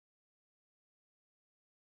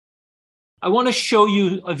I want to show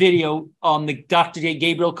you a video that Dr.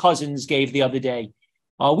 Gabriel Cousens gave the other day.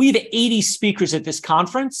 We have 80 speakers at this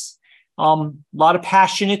conference, a lot of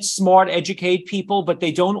passionate, smart, educated people, but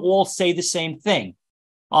they don't all say the same thing.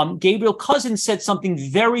 Gabriel Cousens said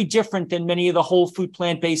something very different than many of the whole food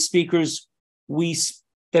plant-based speakers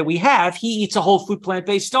that we have. He eats a whole food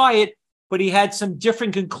plant-based diet, but he had some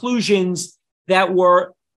different conclusions that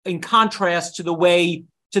were in contrast to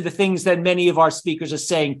the things that many of our speakers are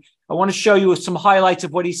saying. I want to show you some highlights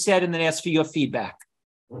of what he said and then ask for your feedback.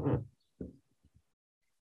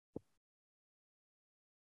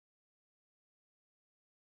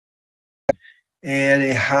 And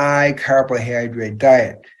a high carbohydrate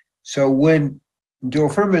diet. So when Joe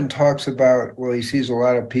Furman talks about, well, he sees a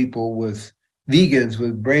lot of people with vegans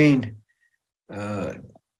with brain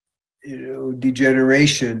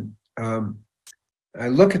degeneration, I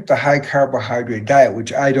look at the high carbohydrate diet,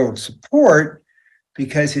 which I don't support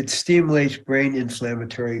because it stimulates brain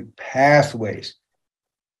inflammatory pathways.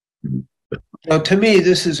 Now, to me,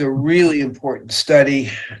 this is a really important study,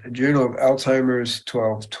 Journal of Alzheimer's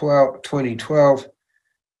 2012.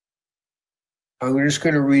 I'm just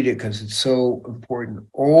going to read it because it's so important.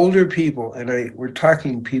 Older people, and we're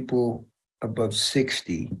talking people above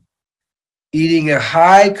 60, eating a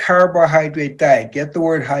high carbohydrate diet. Get the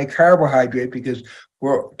word high carbohydrate because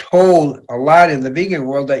we're told a lot in the vegan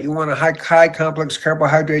world that you want a high complex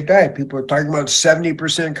carbohydrate diet. People are talking about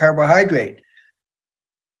 70% carbohydrate.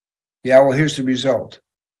 Yeah, well, here's the result.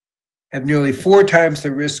 Have nearly 4 times the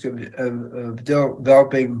risk of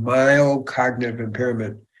developing mild cognitive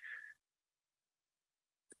impairment.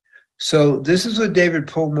 So this is what David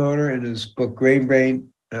Perlmutter in his book, Grain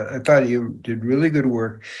Brain, I thought he did really good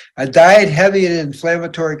work. A diet heavy in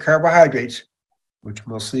inflammatory carbohydrates, which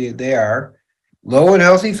mostly they are, low in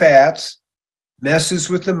healthy fats, messes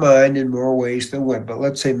with the mind in more ways than one. But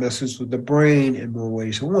let's say messes with the brain in more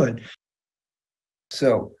ways than one.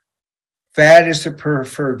 So fat is the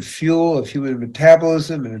preferred fuel of human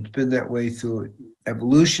metabolism, and it's been that way through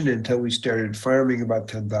evolution until we started farming about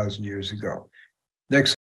 10,000 years ago.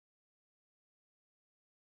 Next.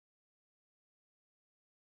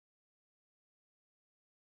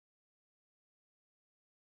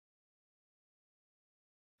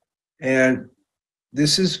 And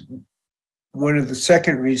this is one of the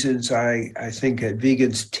second reasons I think that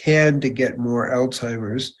vegans tend to get more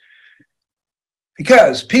Alzheimer's,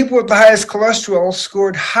 because people with the highest cholesterol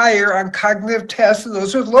scored higher on cognitive tests than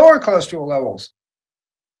those with lower cholesterol levels.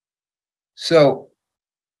 So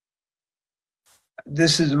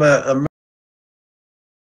this is my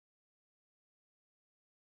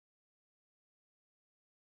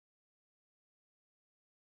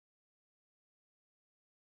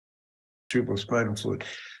cerebrospinal fluid.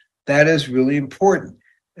 That is really important.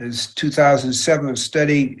 As 2007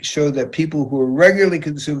 study showed that people who regularly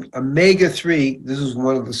consumed omega-3, this is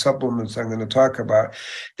one of the supplements I'm going to talk about,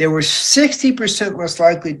 they were 60% less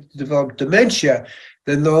likely to develop dementia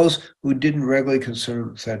than those who didn't regularly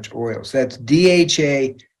consume such oils. That's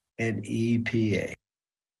DHA and EPA.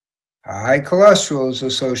 High cholesterol is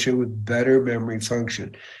associated with better memory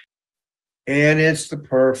function. And it's the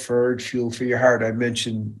preferred fuel for your heart. I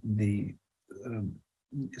mentioned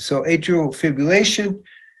so atrial fibrillation,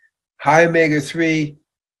 high omega-3,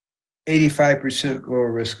 85%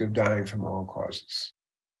 lower risk of dying from all causes.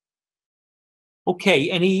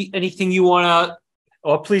 Okay, anything you want to,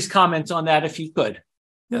 or please comment on that if you could.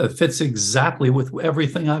 Yeah, it fits exactly with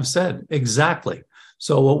everything I've said, exactly.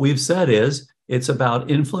 So what we've said is it's about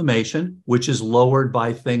inflammation, which is lowered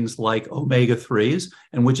by things like omega-3s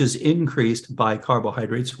and which is increased by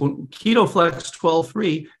carbohydrates. KetoFlex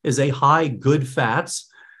 12-3 is a high good fats,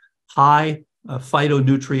 high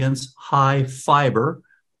phytonutrients, high fiber,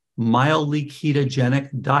 mildly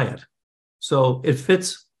ketogenic diet. So it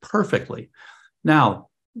fits perfectly. Now,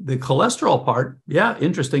 the cholesterol part, yeah,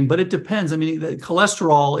 interesting, but it depends. I mean, the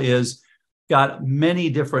cholesterol is got many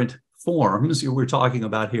different forms we're talking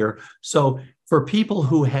about here. So for people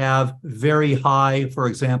who have very high, for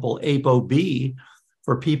example, ApoB,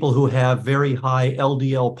 for people who have very high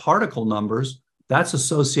LDL particle numbers, that's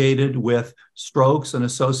associated with strokes and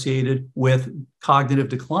associated with cognitive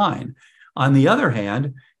decline. On the other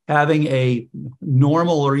hand, having a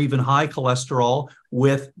normal or even high cholesterol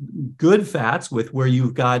with good fats, with where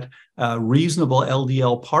you've got reasonable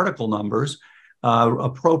LDL particle numbers,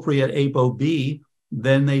 appropriate ApoB,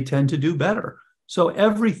 then they tend to do better. So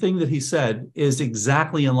everything that he said is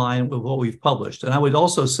exactly in line with what we've published. And I would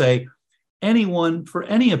also say, anyone, for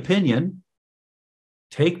any opinion,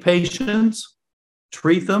 take patients,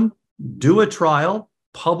 treat them, do a trial,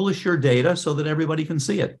 publish your data so that everybody can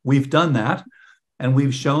see it. We've done that. And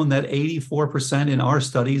we've shown that 84% in our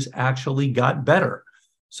studies actually got better.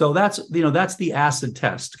 So that's the acid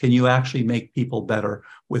test. Can you actually make people better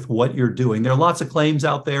with what you're doing? There are lots of claims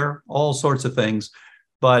out there, all sorts of things.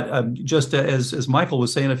 But just as Michael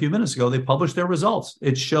was saying a few minutes ago, they published their results.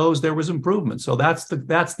 It shows there was improvement. So that's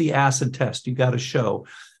the acid test you got to show.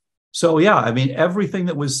 So yeah, I mean, everything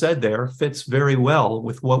that was said there fits very well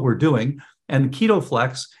with what we're doing. And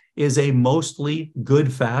KetoFlex is a mostly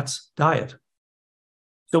good fats diet.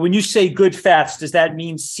 So when you say good fats, does that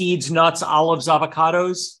mean seeds, nuts, olives,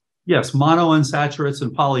 avocados? Yes, monounsaturates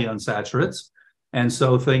and polyunsaturates. And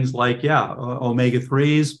so things like,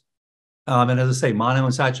 omega-3s. And as I say,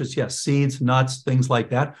 monounsaturates, yes, seeds, nuts, things like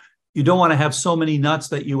that. You don't want to have so many nuts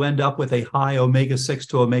that you end up with a high omega-6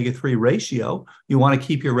 to omega-3 ratio. You want to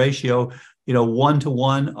keep your ratio,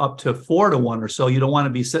 1-to-1 up to 4-to-1 or so. You don't want to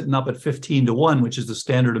be sitting up at 15-to-1, which is the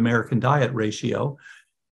standard American diet ratio.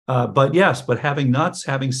 But having nuts,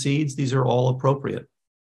 having seeds, these are all appropriate.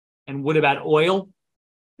 And what about oil?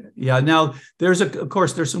 Yeah, now there's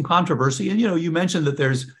some controversy. And, you mentioned that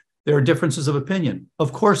there are differences of opinion.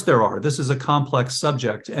 Of course there are. This is a complex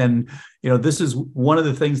subject. And, this is one of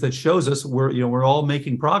the things that shows us we're all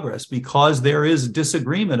making progress because there is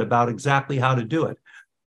disagreement about exactly how to do it.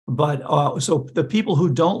 But so the people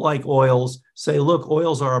who don't like oils say, look,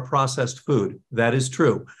 oils are a processed food. That is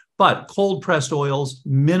true. But cold pressed oils,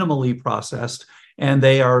 minimally processed, and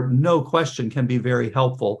they are, no question, can be very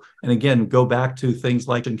helpful. And again, go back to things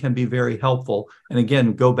like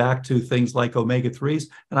omega-3s.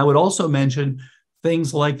 And I would also mention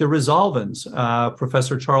things like the resolvins.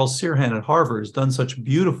 Professor Charles Sirhan at Harvard has done such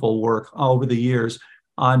beautiful work over the years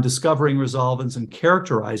on discovering resolvins and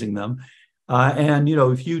characterizing them. And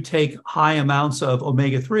if you take high amounts of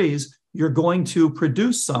omega-3s, you're going to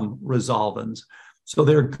produce some resolvins. So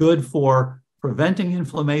they're good for preventing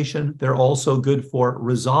inflammation. They're also good for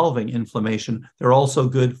resolving inflammation. They're also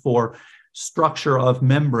good for structure of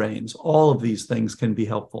membranes. All of these things can be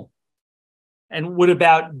helpful. And what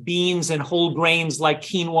about beans and whole grains like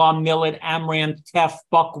quinoa, millet, amaranth, teff,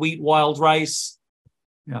 buckwheat, wild rice?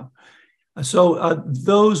 Yeah. So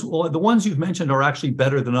the ones you've mentioned are actually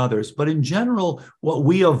better than others. But in general, what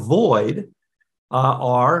we avoid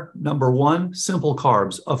are, number one, simple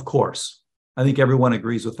carbs, of course. I think everyone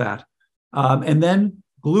agrees with that. And then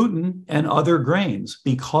gluten and other grains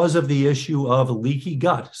because of the issue of leaky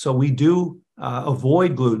gut. So we do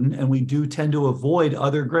avoid gluten and we do tend to avoid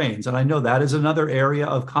other grains. And I know that is another area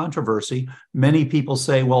of controversy. Many people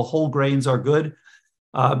say, well, whole grains are good.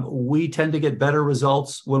 We tend to get better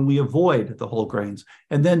results when we avoid the whole grains.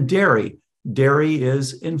 And then dairy. Dairy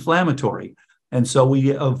is inflammatory. And so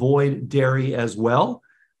we avoid dairy as well.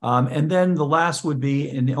 And then the last would be,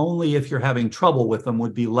 and only if you're having trouble with them,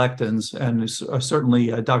 would be lectins. And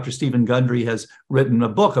certainly Dr. Stephen Gundry has written a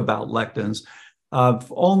book about lectins.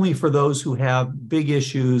 Only for those who have big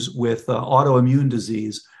issues with autoimmune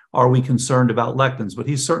disease are we concerned about lectins. But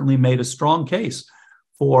he's certainly made a strong case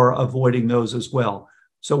for avoiding those as well.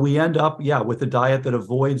 So we end up, with a diet that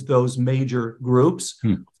avoids those major groups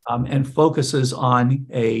and focuses on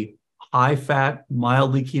a high-fat,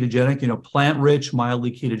 mildly ketogenic, plant-rich,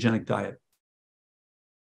 mildly ketogenic diet.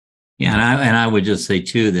 Yeah, and I would just say,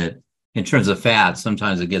 too, that in terms of fats,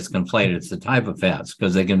 sometimes it gets conflated. It's the type of fats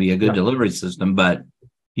because they can be a good delivery system, but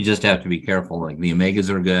you just have to be careful. Like the omegas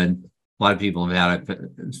are good. A lot of people have had,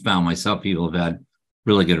 I've found myself, people have had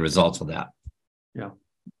really good results with that. Yeah.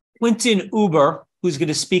 Quentin Uber, who's going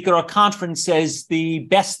to speak at our conference, says the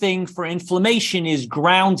best thing for inflammation is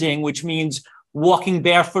grounding, which means walking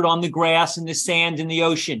barefoot on the grass, in the sand, in the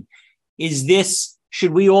ocean.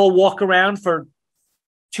 Should we all walk around for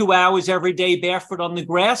 2 hours every day barefoot on the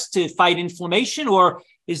grass to fight inflammation? Or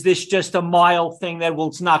is this just a mild thing that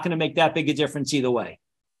it's not going to make that big a difference either way?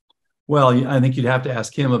 Well, I think you'd have to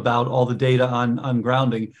ask him about all the data on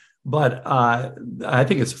grounding. But I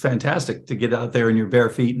think it's fantastic to get out there in your bare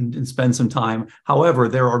feet and spend some time. However,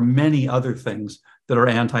 there are many other things that are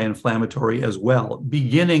anti-inflammatory as well,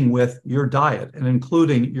 beginning with your diet and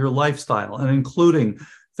including your lifestyle and including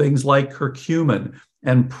things like curcumin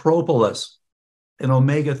and propolis and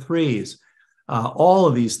omega-3s. All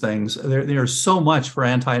of these things, there's so much for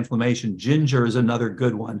anti-inflammation. Ginger is another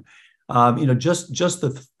good one. Just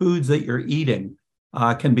the foods that you're eating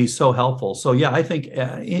can be so helpful. So I think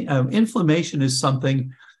inflammation is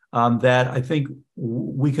something that I think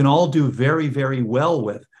we can all do very, very well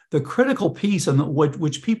with. The critical piece, and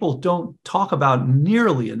which people don't talk about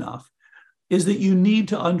nearly enough, is that you need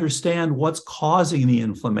to understand what's causing the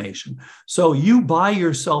inflammation. So you buy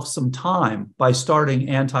yourself some time by starting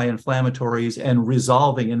anti-inflammatories and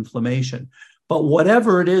resolving inflammation. But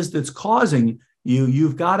whatever it is that's causing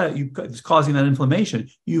it's causing that inflammation.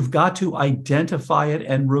 You've got to identify it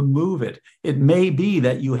and remove it. It may be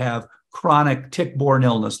that you have chronic tick-borne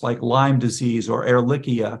illness like Lyme disease or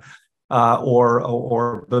Ehrlichia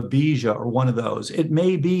or Babesia or one of those. It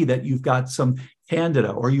may be that you've got some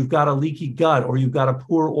candida, or you've got a leaky gut, or you've got a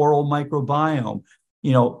poor oral microbiome,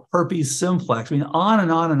 herpes simplex. I mean, on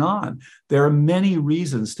and on and on. There are many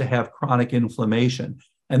reasons to have chronic inflammation.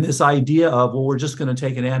 And this idea of, well, we're just going to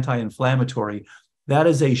take an anti-inflammatory, that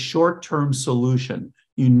is a short-term solution.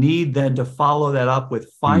 You need then to follow that up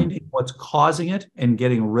with finding what's causing it and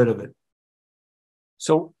getting rid of it.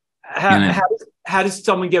 So how does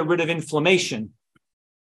someone get rid of inflammation?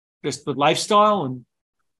 Just with lifestyle and...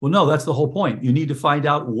 Well, no, that's the whole point. You need to find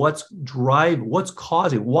out what's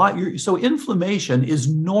causing, so inflammation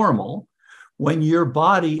is normal when your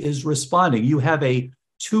body is responding. You have a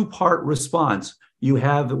two-part response. You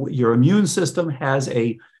have your immune system has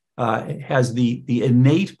the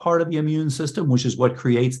innate part of the immune system, which is what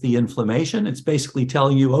creates the inflammation. It's basically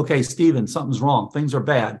telling you, okay, Stephen, something's wrong. Things are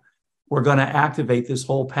bad. We're going to activate this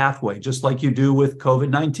whole pathway, just like you do with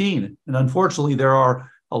COVID-19. And unfortunately, there are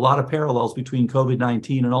a lot of parallels between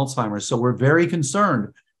COVID-19 and Alzheimer's. So we're very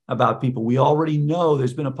concerned about people. We already know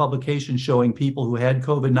there's been a publication showing people who had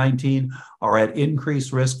COVID-19 are at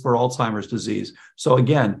increased risk for Alzheimer's disease. So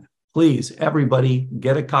again, please, everybody,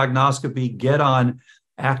 get a cognoscopy, get on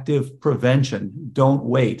active prevention. Don't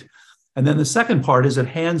wait. And then the second part is it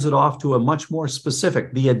hands it off to a much more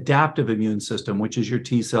specific, the adaptive immune system, which is your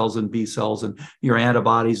T cells and B cells and your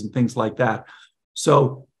antibodies and things like that.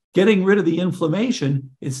 So getting rid of the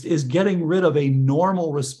inflammation is getting rid of a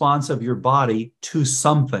normal response of your body to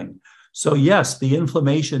something. So yes, the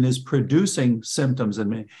inflammation is producing symptoms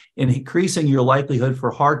and increasing your likelihood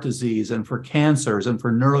for heart disease and for cancers and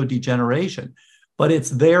for neurodegeneration, but it's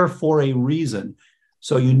there for a reason.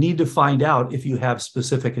 So you need to find out if you have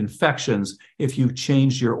specific infections, if you've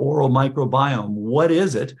changed your oral microbiome, what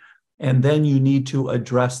is it? And then you need to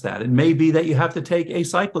address that. It may be that you have to take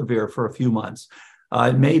acyclovir for a few months.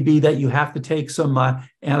 It may be that you have to take some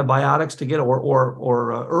antibiotics to get,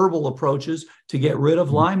 or herbal approaches to get rid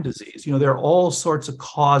of Lyme disease. There are all sorts of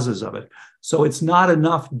causes of it. So it's not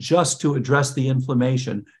enough just to address the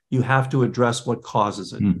inflammation. You have to address what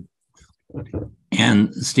causes it.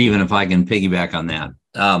 And Stephen, if I can piggyback on that,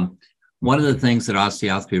 one of the things that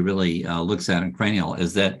osteopathy really looks at in cranial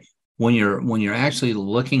is that when you're actually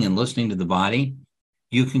looking and listening to the body,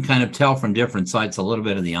 you can kind of tell from different sites a little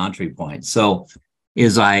bit of the entry point. So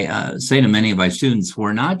as I say to many of my students,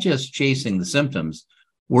 we're not just chasing the symptoms,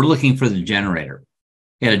 we're looking for the generator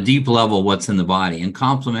at a deep level, what's in the body. And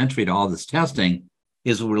complementary to all this testing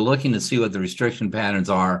is we're looking to see what the restriction patterns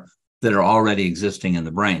are that are already existing in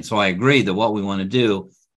the brain. So I agree that what we want to do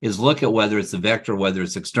is look at whether it's the vector, whether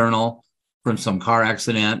it's external from some car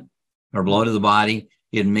accident or blow to the body.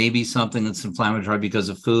 It may be something that's inflammatory because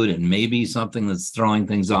of food. It may be something that's throwing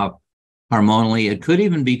things off hormonally. It could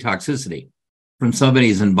even be toxicity from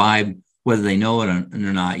somebody's imbibed, whether they know it or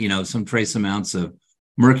not, some trace amounts of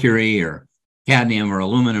mercury or cadmium or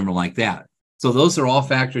aluminum or like that. So those are all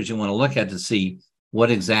factors you want to look at to see what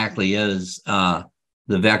exactly is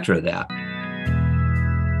the vector of that.